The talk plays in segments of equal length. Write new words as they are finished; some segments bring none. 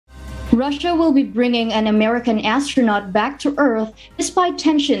Russia will be bringing an American astronaut back to Earth despite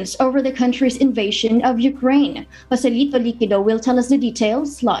tensions over the country's invasion of Ukraine. Joselito Liquido will tell us the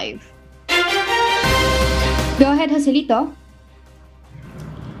details live. Go ahead, Joselito.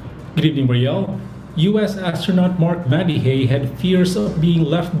 Good evening, Marielle. U.S. astronaut Mark Vande Hey had fears of being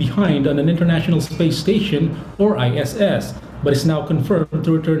left behind on an International Space Station, or ISS, but is now confirmed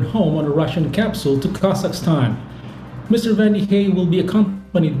to return home on a Russian capsule to Kazakhstan. Mr. Vande Hey will be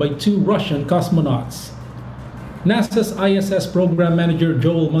accompanied by 2 Russian cosmonauts. NASA's ISS program manager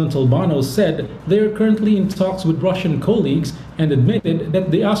Joel Montalbano said they are currently in talks with Russian colleagues and admitted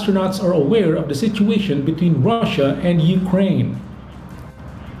that the astronauts are aware of the situation between Russia and Ukraine.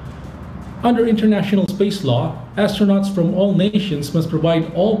 Under international space law, astronauts from all nations must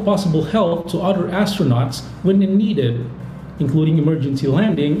provide all possible help to other astronauts when needed, including emergency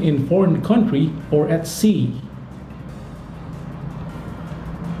landing in foreign country or at sea.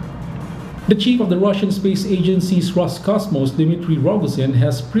 The chief of the Russian space agency's Roscosmos, Dmitry Rogozin,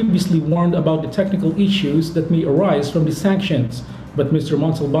 has previously warned about the technical issues that may arise from the sanctions, but Mr.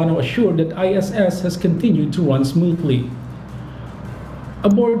 Montalbano assured that ISS has continued to run smoothly.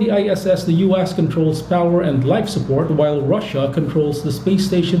 Aboard the ISS, the U.S. controls power and life support, while Russia controls the space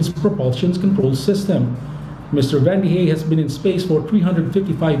station's propulsion control system. Mr. Vande Hey has been in space for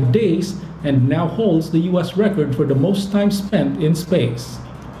 355 days and now holds the U.S. record for the most time spent in space.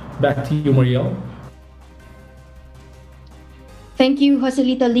 Back to you, Marielle. Thank you,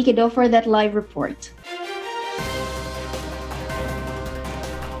 Joselito Liquido, for that live report.